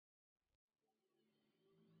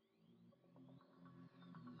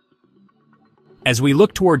As we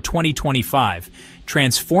look toward 2025,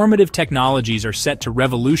 transformative technologies are set to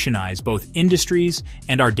revolutionize both industries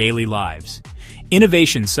and our daily lives.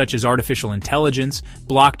 Innovations such as artificial intelligence,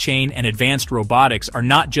 blockchain, and advanced robotics are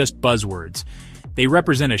not just buzzwords. They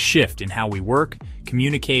represent a shift in how we work,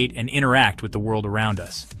 communicate, and interact with the world around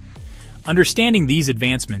us. Understanding these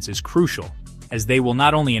advancements is crucial, as they will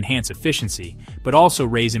not only enhance efficiency, but also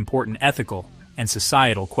raise important ethical and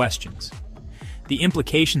societal questions. The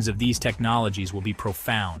implications of these technologies will be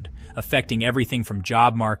profound, affecting everything from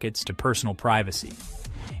job markets to personal privacy.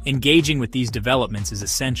 Engaging with these developments is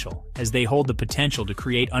essential, as they hold the potential to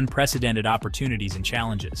create unprecedented opportunities and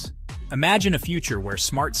challenges. Imagine a future where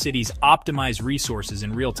smart cities optimize resources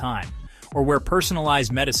in real time, or where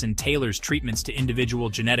personalized medicine tailors treatments to individual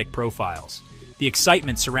genetic profiles. The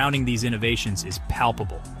excitement surrounding these innovations is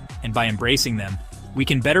palpable, and by embracing them, we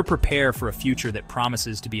can better prepare for a future that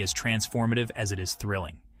promises to be as transformative as it is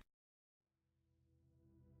thrilling.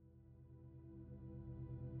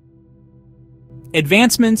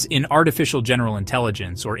 Advancements in artificial general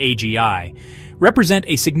intelligence, or AGI, represent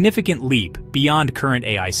a significant leap beyond current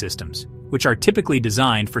AI systems, which are typically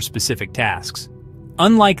designed for specific tasks.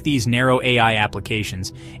 Unlike these narrow AI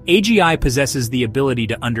applications, AGI possesses the ability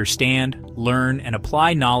to understand, learn, and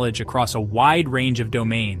apply knowledge across a wide range of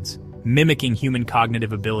domains, mimicking human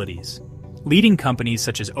cognitive abilities. Leading companies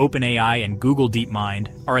such as OpenAI and Google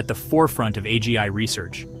DeepMind are at the forefront of AGI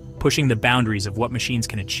research, pushing the boundaries of what machines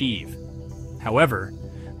can achieve. However,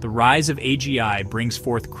 the rise of AGI brings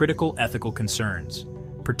forth critical ethical concerns,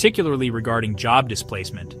 particularly regarding job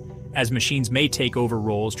displacement, as machines may take over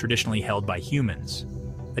roles traditionally held by humans.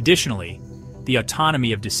 Additionally, the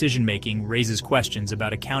autonomy of decision-making raises questions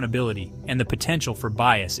about accountability and the potential for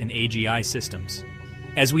bias in AGI systems.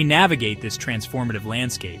 As we navigate this transformative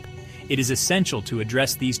landscape, it is essential to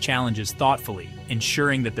address these challenges thoughtfully,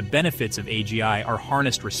 ensuring that the benefits of AGI are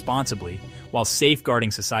harnessed responsibly while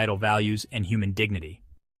safeguarding societal values and human dignity.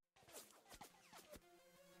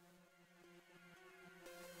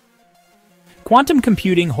 Quantum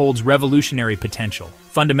computing holds revolutionary potential,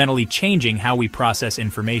 fundamentally changing how we process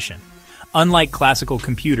information. Unlike classical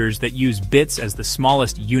computers that use bits as the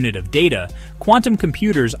smallest unit of data, quantum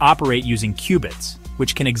computers operate using qubits,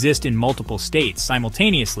 which can exist in multiple states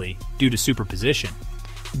simultaneously due to superposition.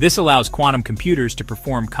 This allows quantum computers to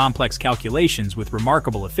perform complex calculations with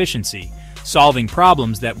remarkable efficiency, solving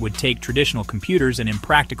problems that would take traditional computers an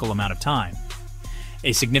impractical amount of time.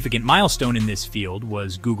 A significant milestone in this field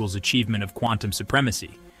was Google's achievement of quantum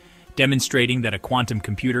supremacy, demonstrating that a quantum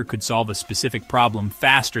computer could solve a specific problem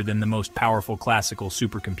faster than the most powerful classical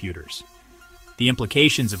supercomputers. The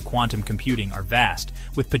implications of quantum computing are vast,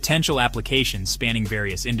 with potential applications spanning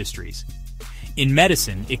various industries. In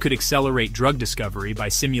medicine, it could accelerate drug discovery by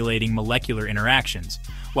simulating molecular interactions,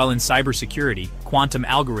 while in cybersecurity, quantum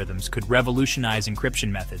algorithms could revolutionize encryption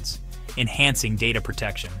methods, enhancing data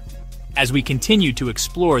protection. As we continue to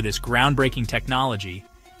explore this groundbreaking technology,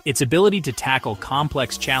 its ability to tackle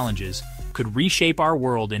complex challenges could reshape our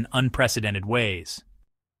world in unprecedented ways.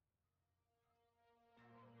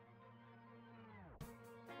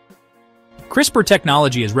 CRISPR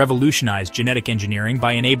technology has revolutionized genetic engineering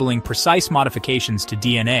by enabling precise modifications to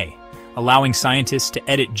DNA, allowing scientists to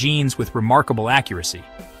edit genes with remarkable accuracy.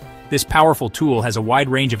 This powerful tool has a wide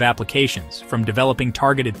range of applications, from developing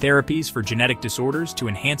targeted therapies for genetic disorders to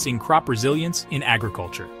enhancing crop resilience in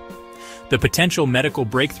agriculture. The potential medical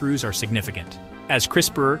breakthroughs are significant, as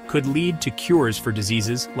CRISPR could lead to cures for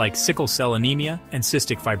diseases like sickle cell anemia and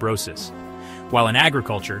cystic fibrosis, while in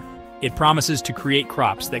agriculture, it promises to create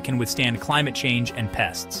crops that can withstand climate change and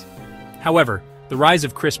pests. However, the rise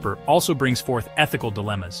of CRISPR also brings forth ethical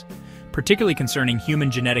dilemmas, particularly concerning human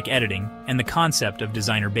genetic editing and the concept of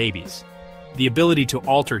designer babies. The ability to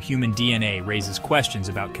alter human DNA raises questions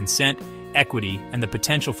about consent, equity, and the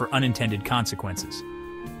potential for unintended consequences.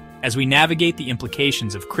 As we navigate the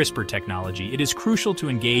implications of CRISPR technology, it is crucial to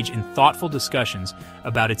engage in thoughtful discussions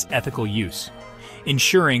about its ethical use,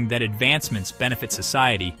 ensuring that advancements benefit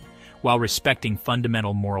society while respecting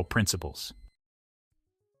fundamental moral principles.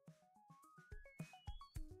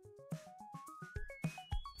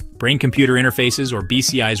 Brain-computer interfaces, or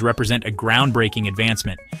BCIs, represent a groundbreaking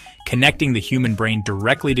advancement, connecting the human brain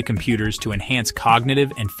directly to computers to enhance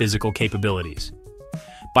cognitive and physical capabilities.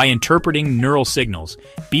 By interpreting neural signals,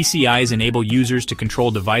 BCIs enable users to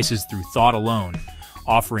control devices through thought alone,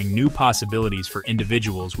 offering new possibilities for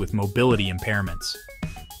individuals with mobility impairments.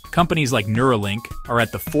 Companies like Neuralink are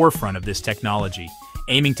at the forefront of this technology,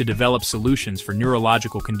 aiming to develop solutions for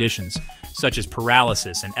neurological conditions such as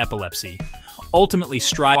paralysis and epilepsy, ultimately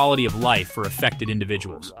striving for quality of life for affected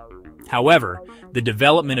individuals. However, the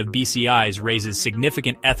development of BCIs raises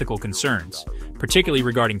significant ethical concerns, particularly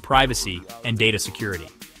regarding privacy and data security.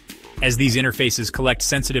 As these interfaces collect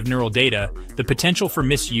sensitive neural data, the potential for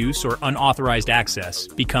misuse or unauthorized access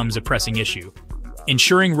becomes a pressing issue.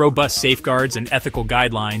 Ensuring robust safeguards and ethical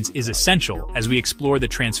guidelines is essential as we explore the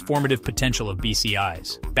transformative potential of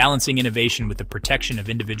BCIs, balancing innovation with the protection of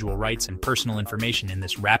individual rights and personal information in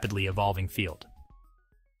this rapidly evolving field.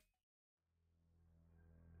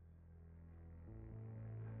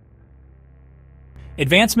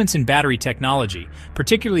 Advancements in battery technology,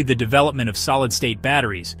 particularly the development of solid-state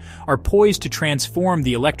batteries, are poised to transform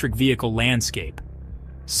the electric vehicle landscape.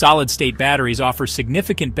 Solid-state batteries offer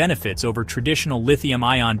significant benefits over traditional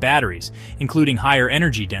lithium-ion batteries, including higher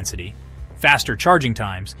energy density, faster charging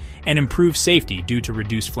times, and improved safety due to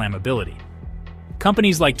reduced flammability.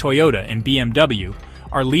 Companies like Toyota and BMW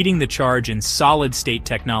are leading the charge in solid-state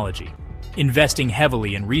technology, investing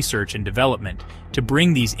heavily in research and development to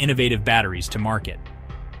bring these innovative batteries to market.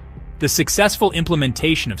 The successful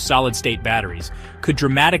implementation of solid-state batteries could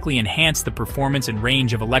dramatically enhance the performance and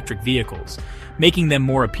range of electric vehicles, making them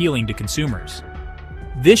more appealing to consumers.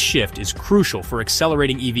 This shift is crucial for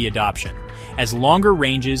accelerating EV adoption, as longer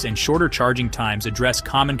ranges and shorter charging times address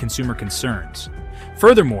common consumer concerns.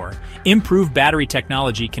 Furthermore, improved battery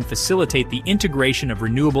technology can facilitate the integration of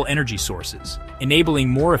renewable energy sources, enabling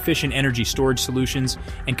more efficient energy storage solutions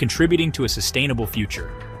and contributing to a sustainable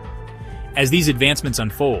future. As these advancements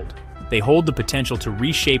unfold, they hold the potential to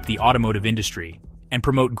reshape the automotive industry and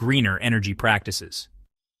promote greener energy practices.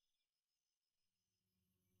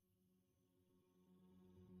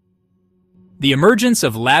 The emergence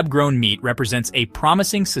of lab-grown meat represents a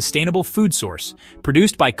promising sustainable food source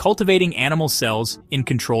produced by cultivating animal cells in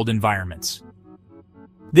controlled environments.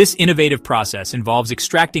 This innovative process involves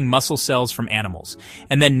extracting muscle cells from animals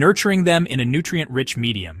and then nurturing them in a nutrient-rich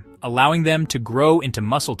medium, allowing them to grow into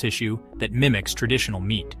muscle tissue that mimics traditional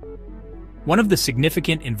meat. One of the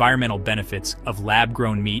significant environmental benefits of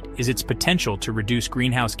lab-grown meat is its potential to reduce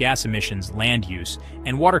greenhouse gas emissions, land use,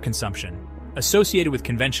 and water consumption associated with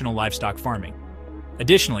conventional livestock farming.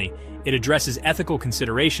 Additionally, it addresses ethical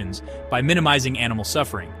considerations by minimizing animal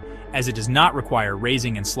suffering, as it does not require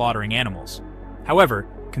raising and slaughtering animals. However,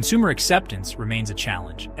 consumer acceptance remains a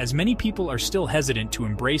challenge, as many people are still hesitant to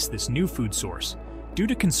embrace this new food source due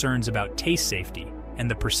to concerns about taste safety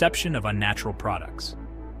and the perception of unnatural products.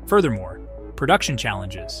 Furthermore, production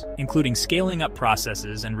challenges, including scaling up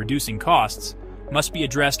processes and reducing costs, must be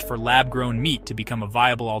addressed for lab-grown meat to become a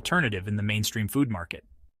viable alternative in the mainstream food market.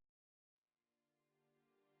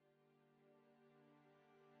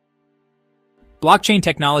 Blockchain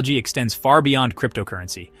technology extends far beyond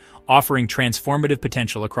cryptocurrency, offering transformative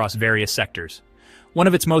potential across various sectors. One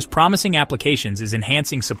of its most promising applications is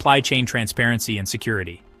enhancing supply chain transparency and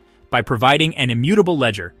security. By providing an immutable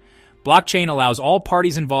ledger, blockchain allows all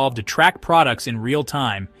parties involved to track products in real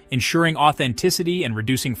time, ensuring authenticity and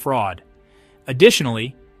reducing fraud.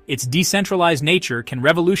 Additionally, its decentralized nature can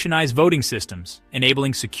revolutionize voting systems,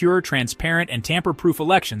 enabling secure, transparent, and tamper-proof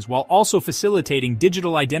elections while also facilitating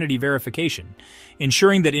digital identity verification,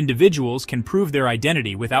 ensuring that individuals can prove their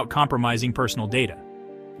identity without compromising personal data.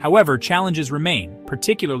 However, challenges remain,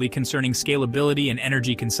 particularly concerning scalability and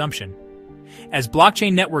energy consumption. As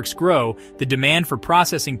blockchain networks grow, the demand for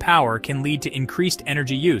processing power can lead to increased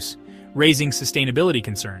energy use, raising sustainability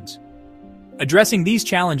concerns. Addressing these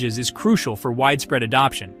challenges is crucial for widespread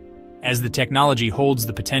adoption, as the technology holds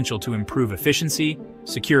the potential to improve efficiency,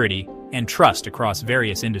 security, and trust across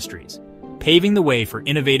various industries, paving the way for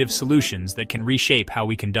innovative solutions that can reshape how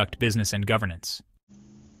we conduct business and governance.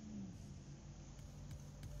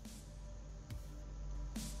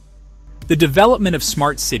 The development of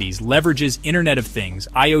smart cities leverages Internet of Things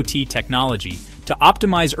 (IoT) technology to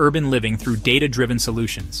optimize urban living through data-driven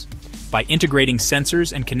solutions. By integrating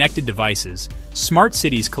sensors and connected devices, smart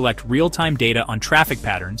cities collect real-time data on traffic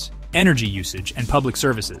patterns, energy usage, and public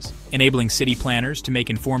services, enabling city planners to make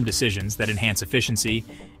informed decisions that enhance efficiency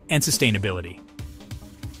and sustainability.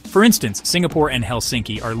 For instance, Singapore and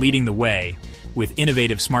Helsinki are leading the way with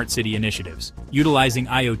innovative smart city initiatives, utilizing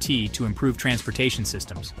IoT to improve transportation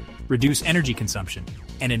systems, reduce energy consumption,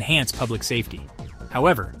 and enhance public safety.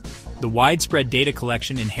 However, the widespread data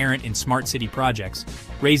collection inherent in smart city projects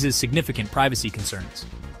raises significant privacy concerns.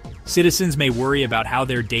 Citizens may worry about how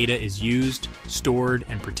their data is used, stored,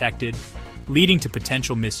 and protected, leading to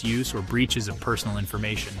potential misuse or breaches of personal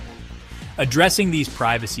information. Addressing these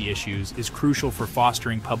privacy issues is crucial for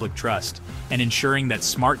fostering public trust and ensuring that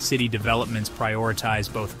smart city developments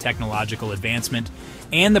prioritize both technological advancement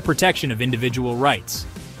and the protection of individual rights,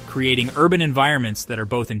 creating urban environments that are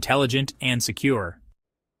both intelligent and secure.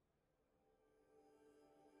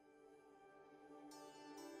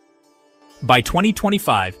 By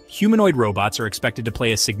 2025, humanoid robots are expected to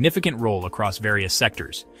play a significant role across various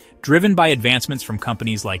sectors, driven by advancements from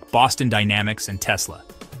companies like Boston Dynamics and Tesla.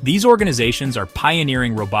 These organizations are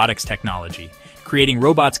pioneering robotics technology, creating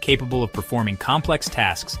robots capable of performing complex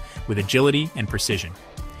tasks with agility and precision.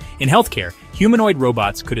 In healthcare, humanoid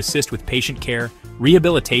robots could assist with patient care,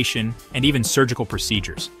 rehabilitation, and even surgical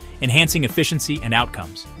procedures, enhancing efficiency and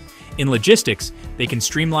outcomes. In logistics, they can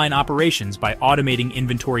streamline operations by automating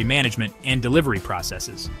inventory management and delivery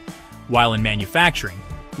processes. While in manufacturing,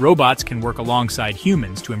 robots can work alongside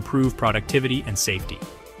humans to improve productivity and safety.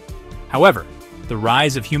 However, the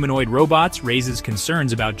rise of humanoid robots raises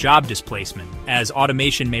concerns about job displacement, as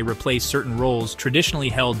automation may replace certain roles traditionally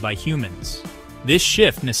held by humans. This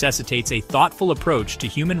shift necessitates a thoughtful approach to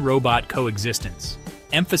human-robot coexistence,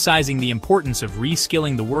 emphasizing the importance of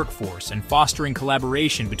reskilling the workforce and fostering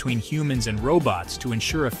collaboration between humans and robots to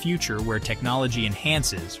ensure a future where technology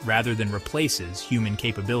enhances rather than replaces human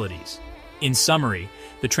capabilities. In summary,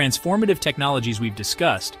 the transformative technologies we've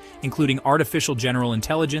discussed, including artificial general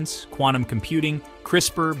intelligence, quantum computing,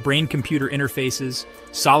 CRISPR, brain-computer interfaces,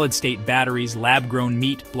 solid-state batteries, lab-grown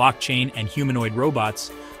meat, blockchain, and humanoid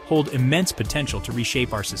robots, hold immense potential to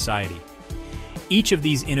reshape our society. Each of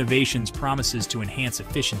these innovations promises to enhance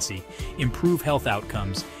efficiency, improve health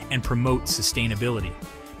outcomes, and promote sustainability.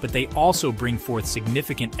 But they also bring forth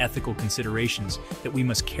significant ethical considerations that we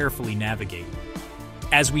must carefully navigate.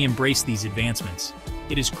 As we embrace these advancements,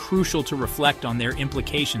 it is crucial to reflect on their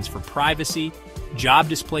implications for privacy, job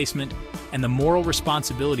displacement, and the moral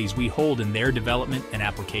responsibilities we hold in their development and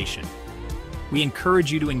application. We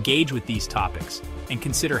encourage you to engage with these topics and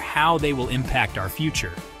consider how they will impact our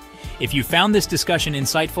future. If you found this discussion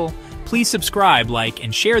insightful, please subscribe, like,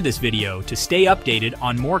 and share this video to stay updated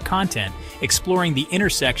on more content exploring the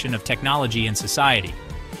intersection of technology and society.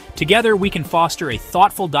 Together, we can foster a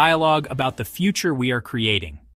thoughtful dialogue about the future we are creating.